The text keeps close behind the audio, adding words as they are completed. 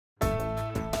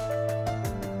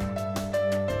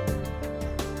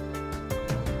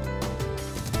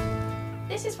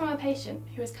from a patient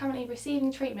who is currently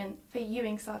receiving treatment for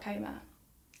Ewing sarcoma.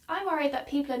 I'm worried that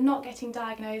people are not getting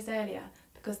diagnosed earlier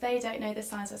because they don't know the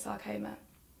signs of sarcoma.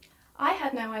 I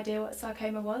had no idea what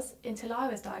sarcoma was until I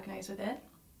was diagnosed with it.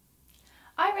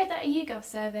 I read that a YouGov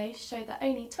survey showed that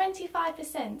only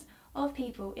 25% of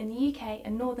people in the UK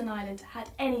and Northern Ireland had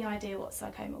any idea what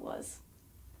sarcoma was.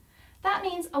 That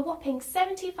means a whopping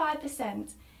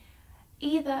 75%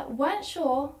 either weren't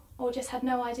sure or just had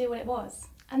no idea what it was.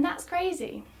 And that's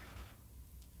crazy.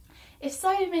 If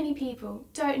so many people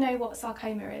don't know what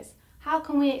sarcoma is, how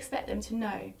can we expect them to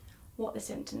know what the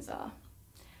symptoms are?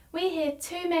 We hear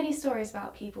too many stories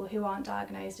about people who aren't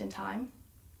diagnosed in time.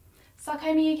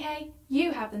 Sarcoma UK,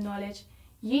 you have the knowledge.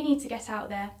 You need to get out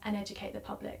there and educate the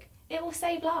public. It will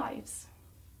save lives.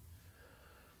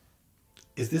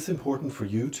 Is this important for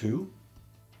you too?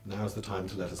 Now's the time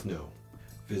to let us know.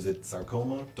 Visit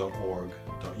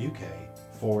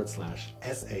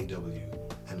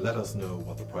sarcoma.org.uk/SAW and let us know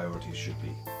what the priorities should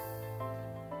be.